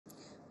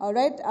All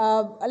right.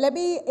 Let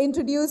me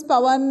introduce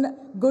Pavan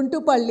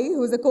Guntupalli,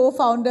 who's a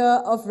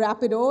co-founder of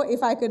Rapido.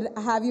 If I could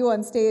have you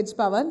on stage,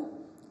 Pavan.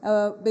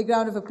 Big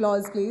round of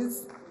applause,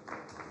 please.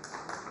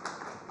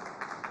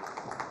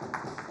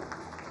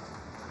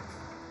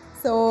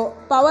 So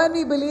Pavan,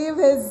 we believe,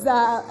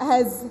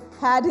 has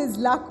had his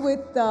luck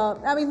with,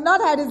 not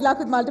had his luck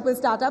with multiple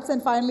startups,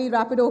 and finally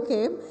Rapido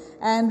came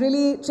and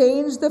really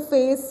changed the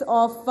face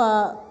of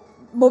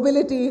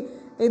mobility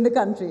in the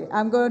country.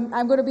 I'm going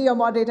to be your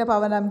moderator,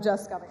 Pavan. I'm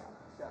just coming up.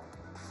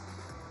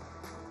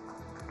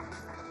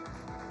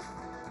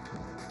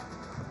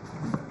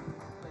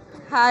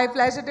 Hi,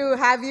 pleasure to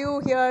have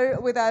you here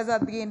with us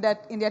at the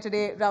India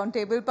Today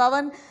Roundtable.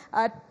 Pavan,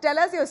 tell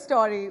us your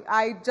story.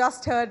 I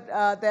just heard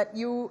that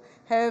you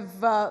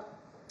have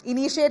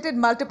initiated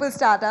multiple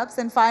startups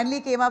and finally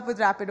came up with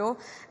Rapido.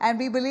 And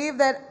we believe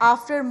that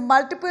after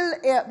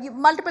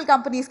multiple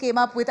companies came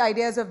up with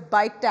ideas of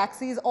bike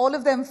taxis, all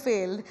of them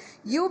failed.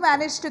 You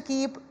managed to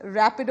keep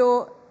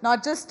Rapido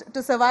not just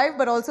to survive,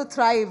 but also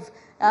thrive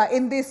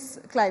in this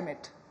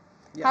climate.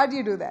 Yeah. How do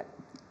you do that?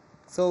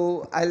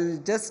 So I'll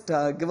just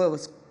give a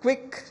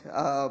quick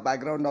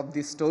background of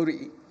this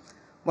story.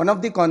 One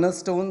of the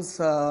cornerstones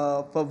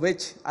for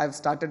which I've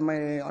started my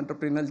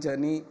entrepreneurial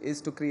journey is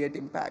to create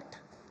impact.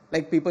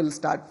 Like people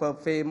start for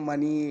fame,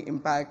 money,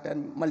 impact,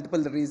 and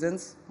multiple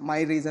reasons.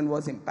 My reason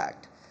was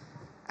impact.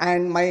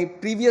 And my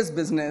previous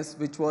business,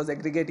 which was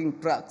aggregating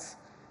trucks,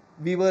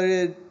 we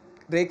were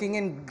raking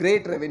in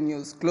great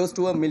revenues, close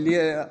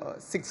to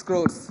 6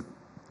 crores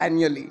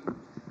annually.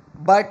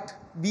 But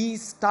we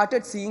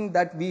started seeing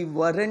that we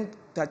weren't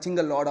touching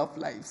a lot of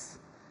lives.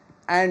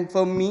 And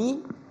for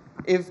me,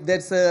 if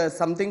there's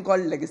something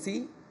called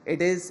legacy,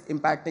 it is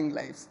impacting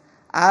lives.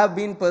 I have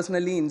been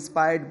personally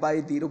inspired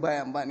by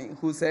Dhirubhai Ambani,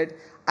 who said,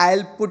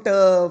 I'll put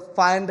a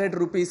 500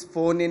 rupees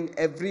phone in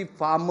every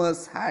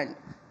farmer's hand.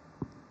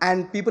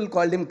 And people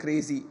called him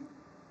crazy,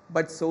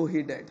 but so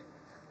he did.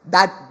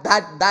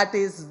 That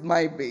is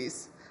my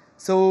base.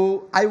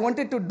 So I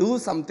wanted to do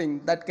something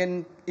that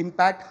can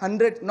impact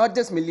hundreds, not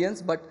just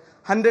millions, but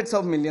hundreds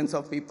of millions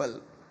of people.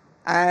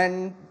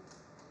 And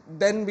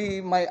then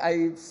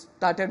I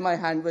started my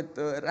hand with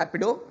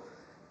Rapido.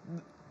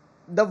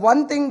 The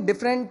one thing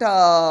different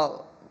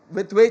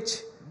with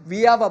which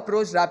we have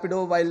approached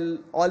Rapido while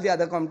all the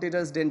other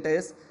competitors didn't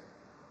is,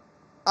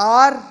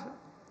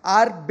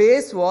 our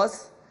base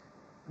was,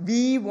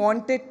 we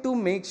wanted to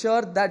make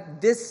sure that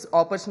this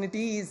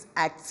opportunity is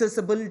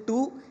accessible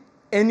to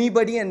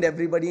anybody and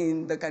everybody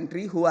in the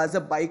country who has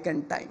a bike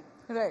and time.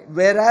 Right.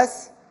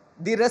 Whereas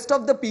the rest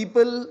of the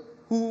people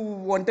who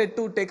wanted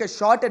to take a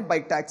shot at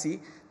bike taxi,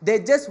 they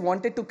just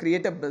wanted to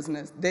create a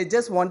business. They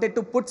just wanted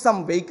to put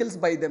some vehicles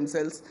by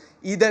themselves,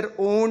 either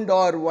owned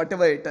or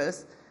whatever it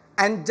is,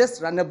 and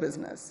just run a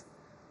business.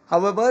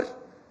 However,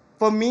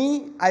 for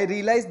me, I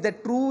realized the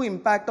true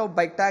impact of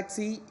bike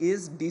taxi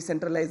is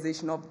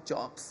decentralization of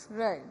jobs.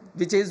 Right.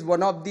 Which is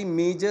one of the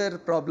major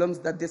problems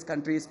that this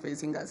country is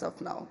facing as of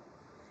now.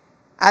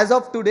 As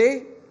of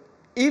today,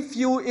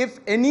 if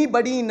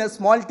anybody in a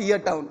small tier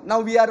town, now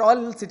we are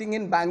all sitting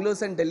in Bangalore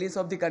and Delhi's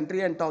of the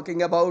country and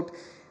talking about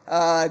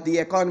the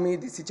economy,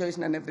 the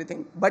situation and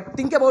everything. But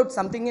think about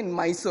something in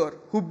Mysore,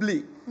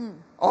 Hubli,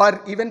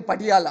 or even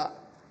Patiala.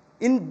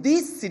 In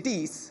these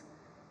cities,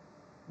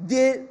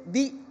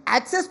 the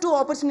access to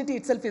opportunity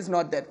itself is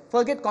not there.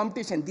 Forget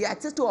competition, the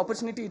access to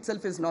opportunity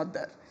itself is not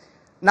there.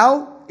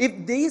 Now,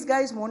 if these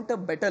guys want a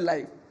better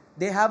life,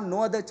 they have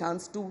no other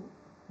chance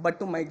but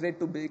to migrate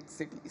to big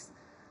cities.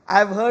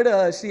 I've heard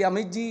Shri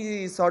Amit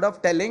ji sort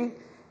of telling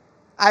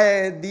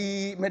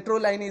the metro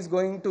line is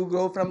going to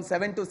go from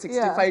 7 to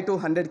 65 to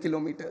 100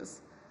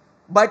 kilometers.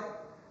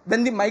 But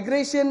when the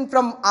migration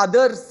from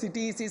other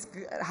cities is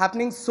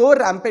happening so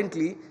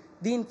rampantly,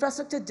 the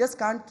infrastructure just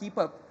can't keep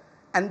up.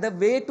 And the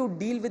way to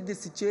deal with this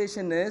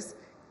situation is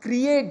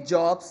create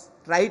jobs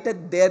right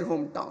at their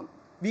hometown.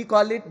 We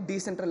call it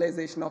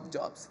decentralization of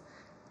jobs.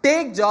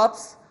 Take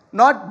jobs,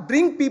 not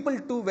bring people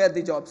to where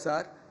the jobs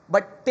are,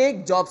 but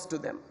take jobs to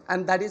them.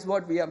 And that is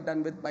what we have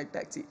done with Bike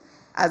Taxi.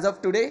 As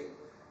of today,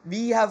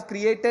 we have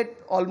created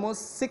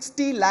almost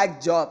 60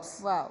 lakh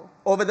jobs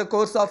over the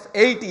course of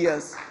 8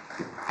 years.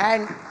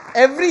 And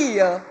every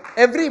year,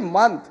 every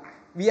month,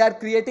 we are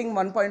creating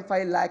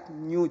 1.5 lakh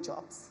new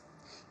jobs.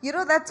 You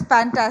know, that's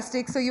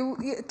fantastic. So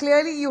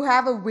clearly you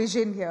have a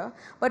vision here.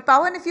 But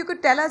Pavan, if you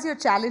could tell us your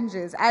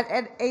challenges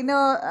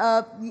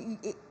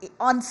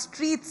on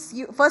streets.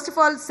 First of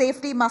all,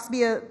 safety must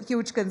be a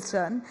huge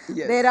concern.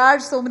 Yes. There are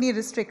so many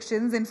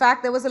restrictions. In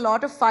fact, there was a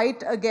lot of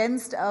fight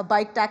against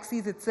bike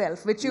taxis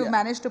itself, which you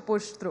managed to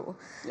push through.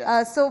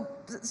 Yeah. So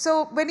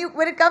when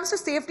it comes to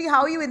safety,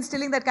 how are you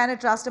instilling that kind of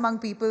trust among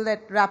people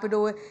that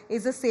Rapido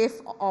is a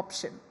safe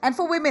option, and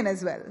for women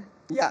as well?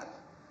 Yeah.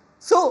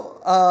 So,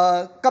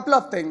 couple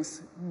of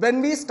things. When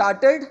we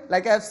started,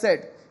 like I've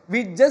said,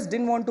 we just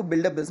didn't want to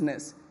build a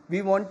business.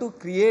 We want to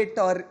create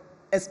or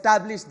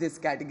establish this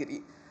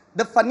category.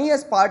 The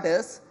funniest part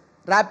is,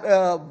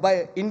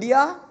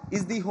 India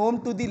is the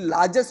home to the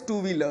largest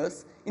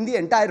two-wheelers in the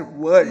entire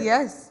world.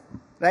 Yes.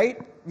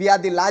 Right? We are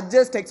the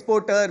largest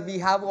exporter. We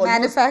have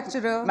almost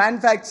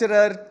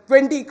manufacturer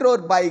 20 crore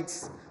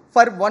bikes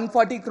for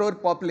 140 crore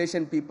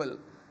population people.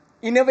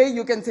 In a way,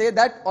 you can say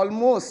that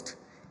almost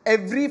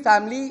every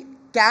family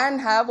can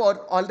have or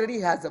already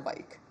has a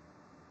bike.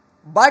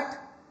 But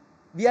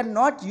we are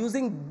not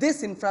using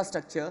this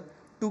infrastructure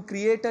to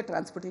create a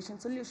transportation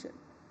solution.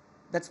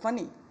 That's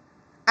funny.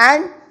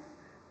 And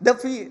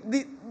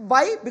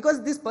why?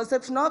 Because this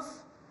perception of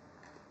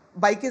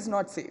bike is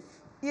not safe.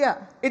 Yeah.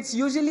 It's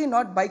usually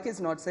not bike is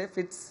not safe.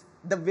 It's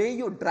the way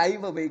you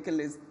drive a vehicle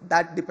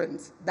that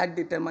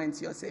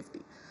determines your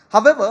safety.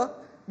 However,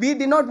 we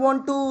did not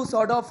want to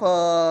sort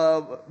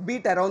of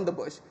beat around the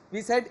bush.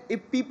 We said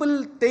if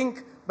people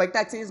think bike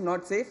taxi is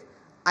not safe,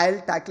 I'll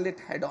tackle it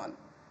head on.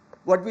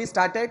 What we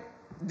started,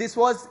 this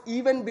was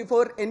even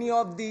before any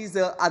of these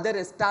other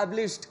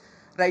established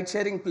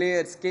ride-sharing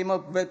players came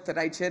up with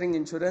ride-sharing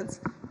insurance.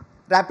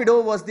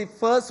 Rapido was the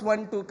first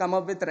one to come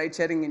up with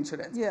ride-sharing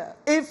insurance. Yeah.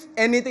 If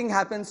anything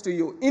happens to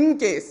you, in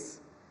case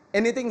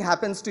anything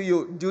happens to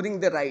you during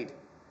the ride,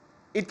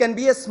 it can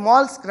be a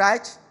small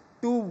scratch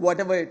to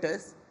whatever it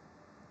is,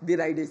 the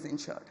ride is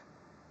insured.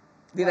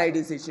 The ride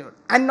is insured.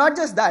 And not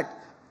just that,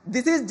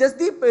 this is just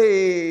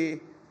the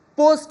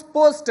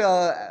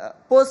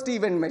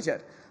post-event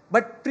measure.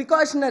 But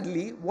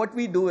precautionarily, what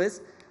we do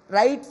is,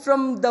 right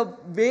from the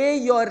way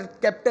your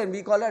captain,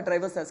 we call our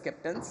drivers as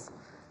captains,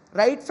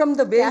 right from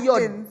the way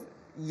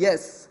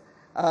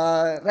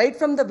right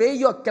from the way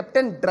your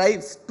captain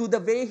drives to the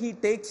way he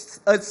takes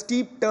a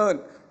steep turn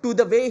to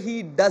the way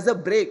he does a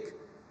brake,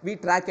 we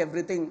track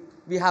everything.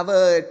 We have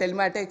a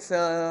telematics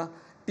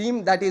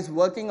team that is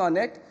working on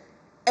it.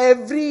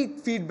 Every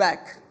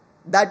feedback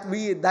that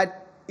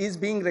is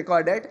being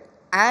recorded,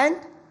 and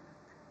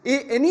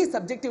any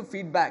subjective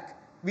feedback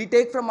we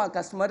take from our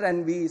customer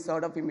and we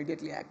sort of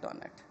immediately act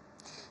on it.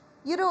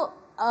 You know,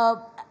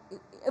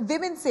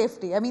 women's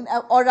safety, I mean,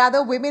 or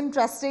rather women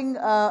trusting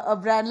a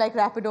brand like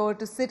Rapido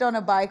to sit on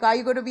a bike. Are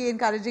you going to be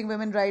encouraging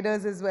women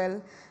riders as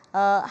well?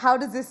 How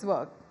does this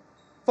work?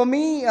 For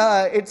me,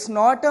 it's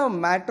not a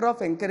matter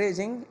of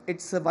encouraging.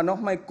 It's one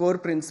of my core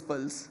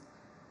principles.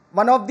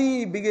 One of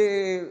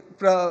the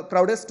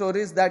proudest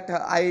stories that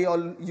I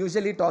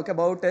usually talk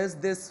about is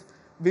this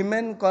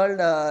woman called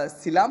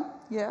Silam.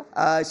 Yeah.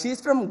 She's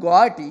from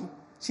Guwahati.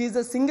 She's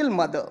a single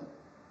mother.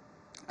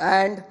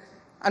 And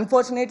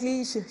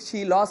unfortunately,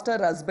 she lost her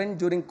husband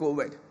during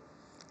COVID.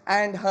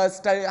 And her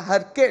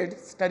kid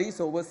studies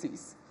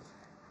overseas.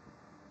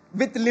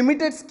 With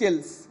limited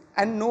skills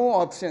and no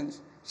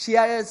options, she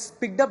has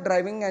picked up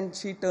driving and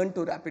she turned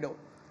to Rapido.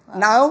 Wow.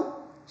 Now,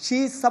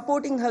 she is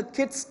supporting her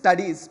kid's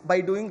studies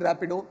by doing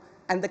Rapido,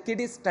 and the kid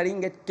is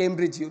studying at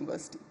Cambridge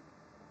University.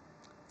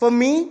 For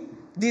me,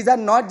 these are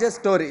not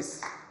just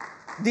stories.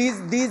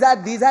 These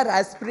are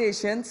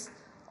aspirations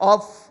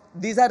of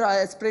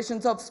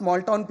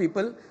small town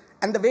people.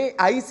 And the way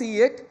I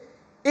see it,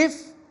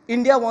 if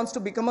India wants to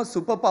become a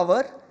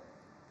superpower,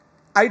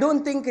 I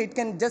don't think it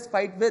can just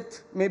fight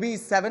with maybe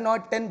 7 or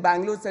 10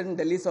 Bangalores and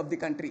Delhis of the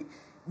country.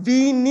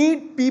 We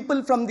need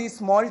people from these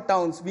small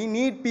towns. We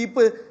need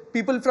people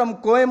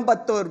from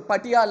Coimbatore,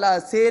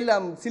 Patiala,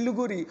 Salem,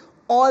 Siliguri,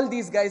 all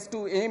these guys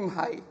to aim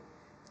high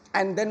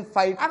and then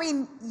fight. I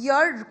mean,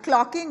 you're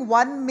clocking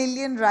 1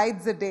 million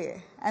rides a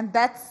day, and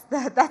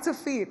that's a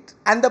feat.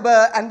 And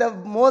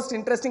the most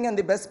interesting and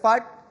the best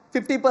part,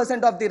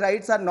 50% of the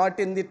rides are not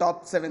in the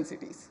top 7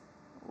 cities.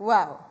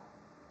 Wow.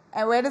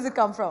 And where does it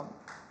come from?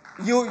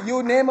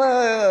 You name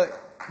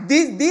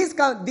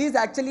these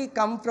actually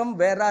come from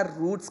where our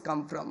roots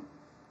come from.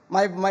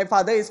 My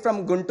father is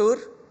from Guntur,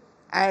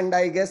 and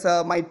I guess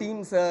my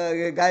team's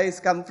guys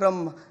come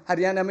from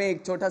Haryana mein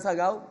ek chota sa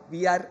gaon.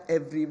 We are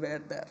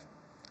everywhere there.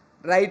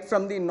 Right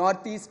from the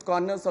northeast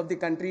corners of the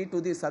country to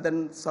the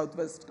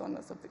southwest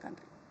corners of the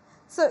country.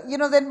 So, you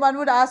know, then one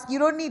would ask, you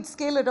don't need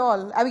skill at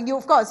all. I mean,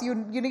 of course, you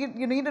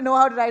need to know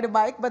how to ride a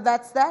bike, but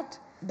that's that.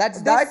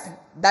 That's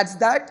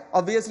that.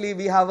 Obviously,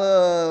 we have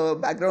a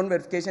background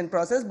verification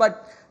process,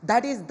 but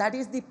that is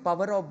the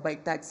power of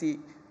bike taxi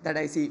that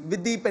I see.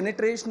 With the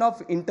penetration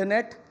of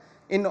internet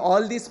in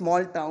all these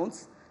small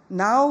towns,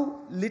 now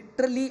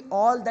literally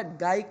all that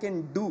guy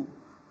can do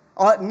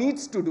or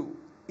needs to do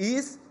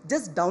is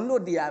just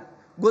download the app,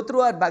 go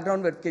through our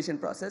background verification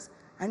process,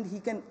 and he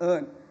can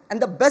earn.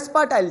 And the best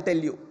part, I'll tell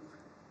you,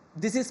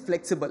 this is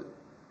flexible.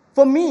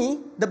 For me,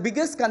 the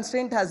biggest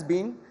constraint has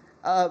been,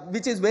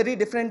 which is very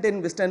different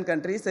in Western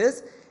countries,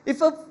 is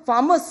if a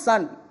farmer's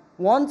son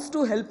wants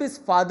to help his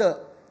father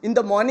in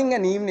the morning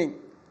and evening,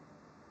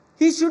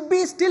 he should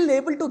be still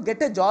able to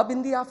get a job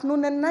in the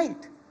afternoon and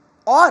night.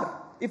 Or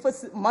if a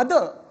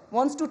mother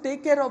wants to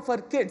take care of her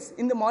kids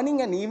in the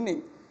morning and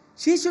evening,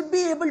 she should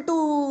be able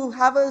to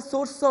have a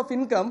source of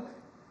income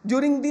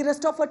during the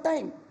rest of her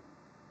time.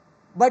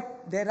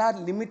 But there are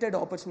limited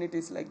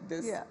opportunities like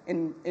this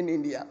in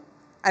India,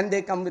 and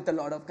they come with a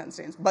lot of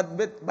constraints. But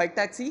with bike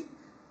taxi,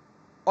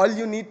 all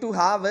you need to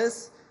have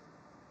is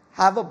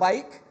have a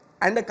bike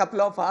and a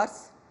couple of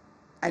hours,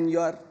 and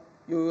you're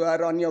You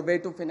are on your way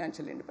to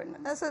financial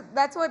independence. So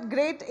that's what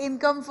great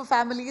income for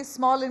families,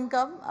 small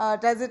income.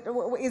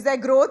 Is there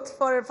growth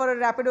for a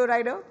Rapido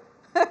rider?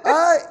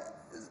 uh,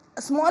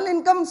 Small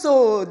income.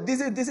 So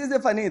this is the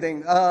funny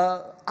thing.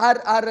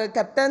 Our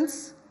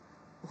captains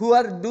who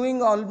are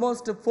doing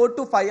almost 4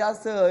 to 5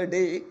 hours a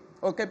day,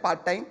 okay,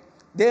 part time,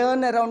 they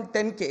earn around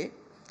 10K.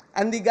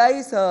 And the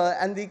guys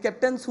and the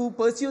captains who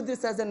pursue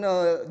this as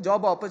a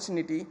job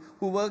opportunity,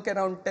 who work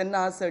around 10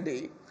 hours a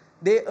day,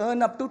 they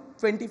earn up to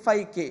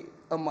 25K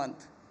a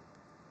month.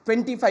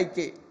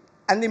 25K.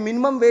 And the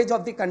minimum wage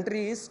of the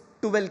country is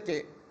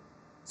 12K.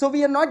 So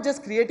we are not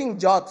just creating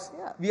jobs,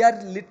 we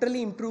are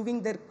literally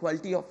improving their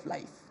quality of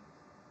life.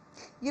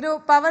 You know,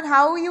 Pavan,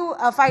 how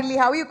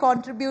are you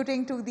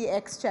contributing to the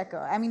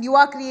exchequer? I mean, you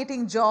are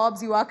creating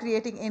jobs, you are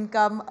creating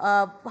income.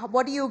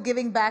 What are you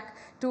giving back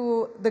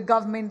to the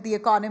government, the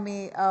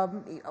economy,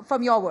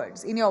 from your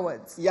words, in your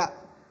words? Yeah.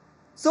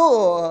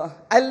 So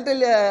I'll tell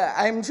you,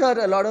 I'm sure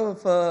a lot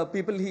of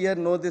people here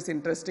know this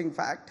interesting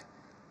fact.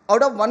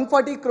 Out of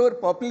 140 crore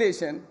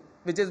population,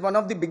 which is one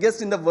of the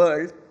biggest in the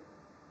world,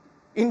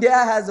 India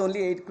has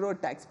only 8 crore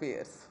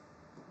taxpayers.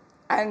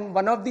 And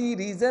one of the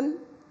reason,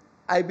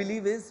 I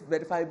believe, is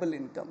verifiable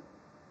income.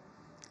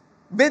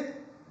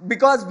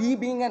 Because we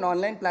being an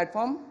online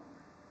platform,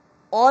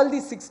 all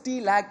the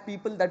 60 lakh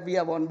people that we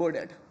have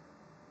onboarded,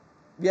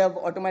 we have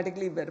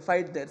automatically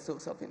verified their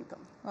source of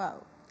income.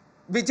 Wow.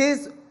 Which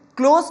is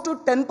close to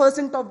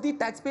 10% of the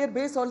taxpayer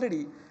base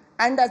already.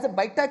 And as a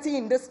bike taxi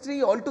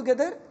industry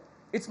altogether,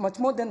 it's much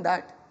more than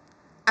that.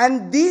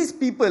 And these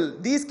people,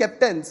 these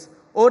captains,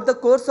 over the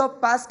course of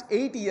past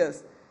 8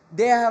 years,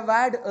 they have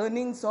had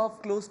earnings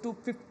of close to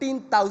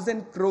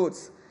 15,000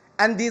 crores.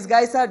 And these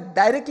guys are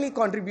directly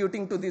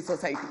contributing to the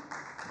society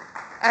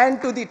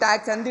and to the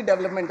tax and the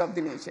development of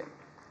the nation.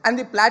 And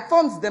the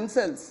platforms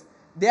themselves,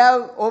 they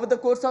have, over the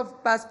course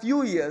of past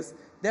few years,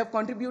 they have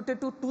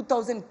contributed to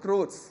 2,000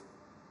 crores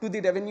to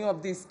the revenue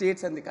of the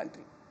states and the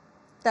country.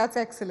 That's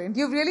excellent.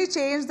 You've really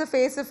changed the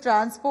face of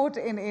transport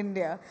in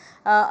India.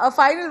 A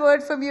final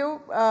word from you.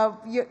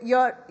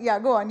 Yeah,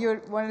 go on.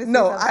 You wanted to say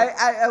something.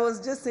 I was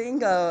just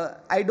saying,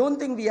 I don't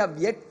think we have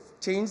yet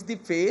changed the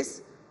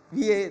face.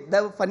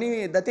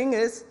 The thing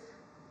is,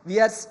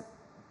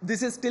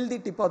 this is still the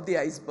tip of the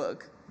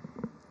iceberg.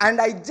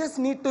 And I just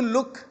need to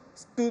look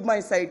to my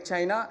side,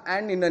 China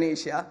and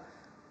Indonesia,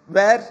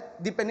 where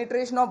the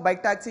penetration of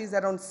bike taxi is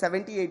around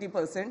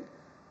 70-80%.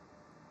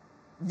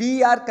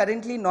 We are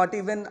currently not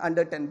even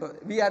under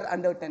 10%. We are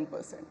under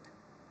 10%.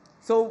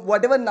 So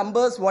whatever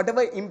numbers,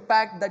 whatever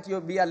impact that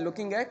we are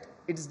looking at,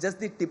 it's just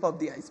the tip of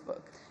the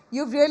iceberg.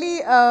 You've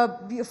really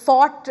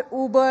fought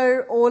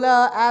Uber,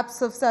 Ola,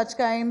 apps of such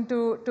kind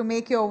to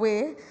make your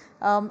way.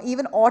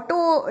 Even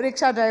auto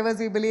rickshaw drivers,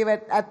 we believe,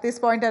 at this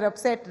point are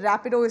upset.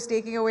 Rapido is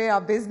taking away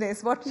our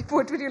business. What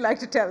would you like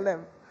to tell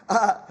them?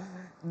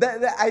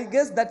 I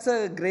guess that's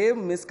a grave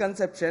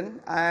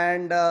misconception.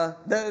 And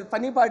the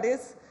funny part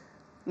is,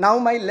 now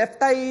my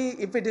left eye,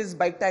 if it is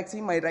bike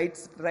taxi, my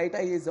right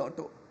eye is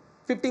auto.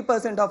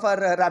 50% of our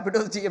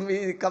Rapido's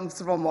GMV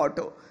comes from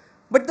auto.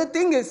 But the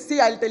thing is, see,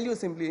 I'll tell you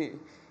simply,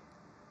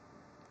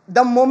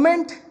 the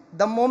moment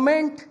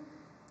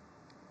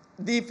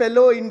the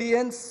fellow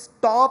Indians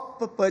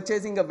stop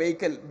purchasing a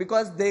vehicle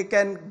because they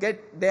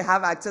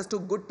have access to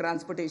good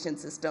transportation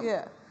system.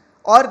 Yeah.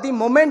 Or the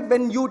moment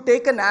when you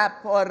take an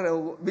app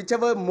or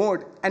whichever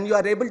mode and you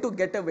are able to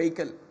get a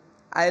vehicle,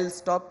 I'll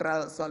stop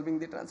solving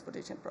the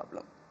transportation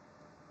problem.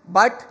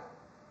 But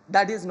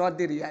that is not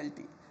the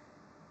reality.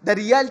 The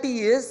reality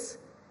is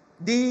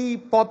the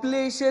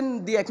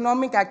population, the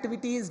economic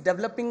activity is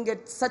developing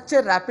at such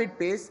a rapid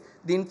pace,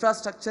 the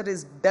infrastructure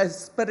is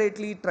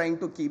desperately trying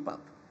to keep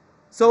up.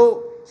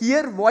 So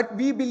here what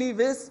we believe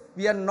is,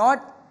 we are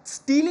not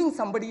stealing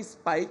somebody's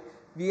pie,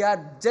 we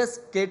are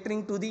just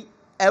catering to the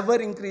ever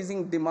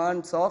increasing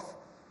demands of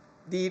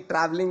the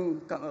traveling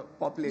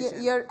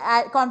population. You're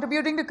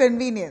contributing to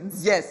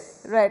convenience.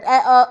 Yes. Right.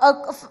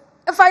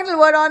 A final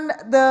word on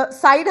the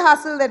side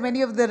hustle that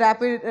many of the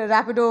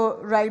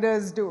Rapido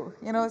riders do.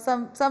 You know,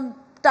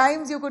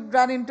 sometimes you could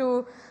run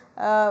into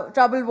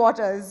troubled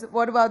waters.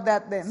 What about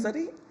that then?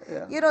 Sorry?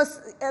 Yeah. You know,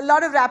 a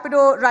lot of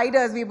Rapido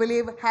riders, we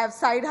believe, have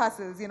side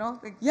hustles, you know.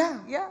 Like,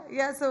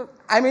 yeah. So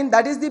I mean,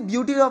 that is the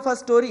beauty of our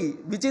story,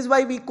 which is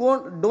why we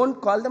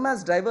don't call them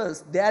as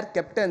drivers. They are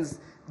captains.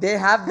 They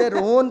have their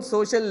own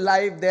social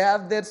life. They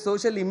have their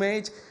social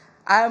image.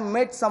 I have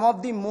met some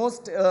of the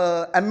most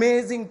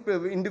amazing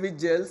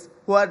individuals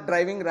who are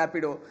driving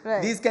Rapido.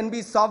 Right. These can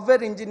be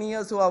software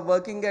engineers who are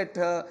working at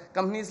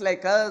companies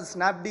like us,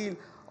 Snapdeal,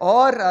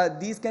 or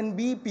these can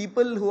be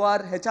people who are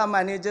HR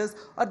managers,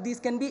 or these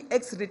can be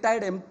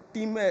ex-retired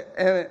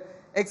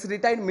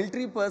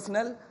military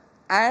personnel.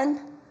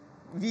 And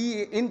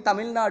we in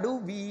Tamil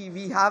Nadu,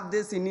 we have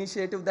this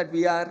initiative that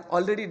we are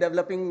already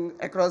developing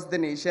across the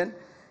nation.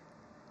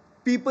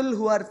 People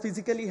who are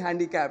physically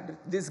handicapped.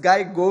 This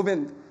guy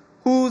Govind,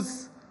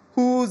 whose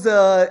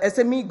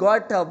SME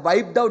got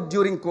wiped out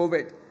during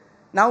COVID.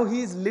 Now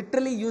he is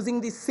literally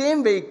using the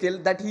same vehicle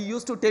that he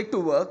used to take to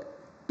work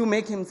to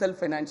make himself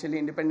financially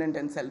independent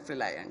and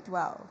self-reliant.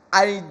 Wow.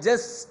 I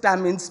just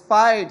am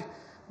inspired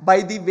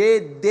by the way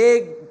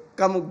they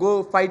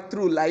go fight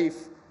through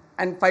life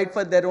and fight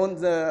for their own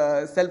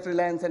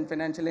self-reliance and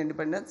financial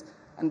independence,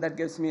 and that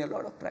gives me a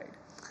lot of pride.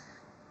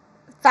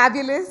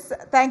 Fabulous.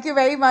 Thank you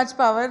very much,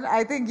 Pavan.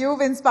 I think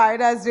you've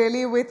inspired us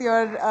really with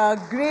your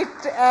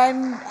grit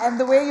and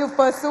the way you've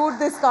pursued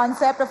this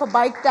concept of a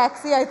bike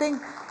taxi. I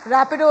think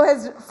Rapido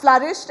has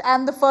flourished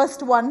and the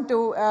first one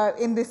to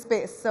in this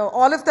space. So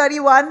all of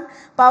 31,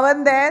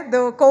 Pavan there,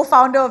 the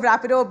co-founder of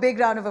Rapido, a big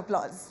round of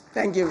applause.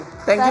 Thank you.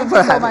 Thank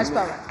you so much,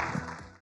 Pavan.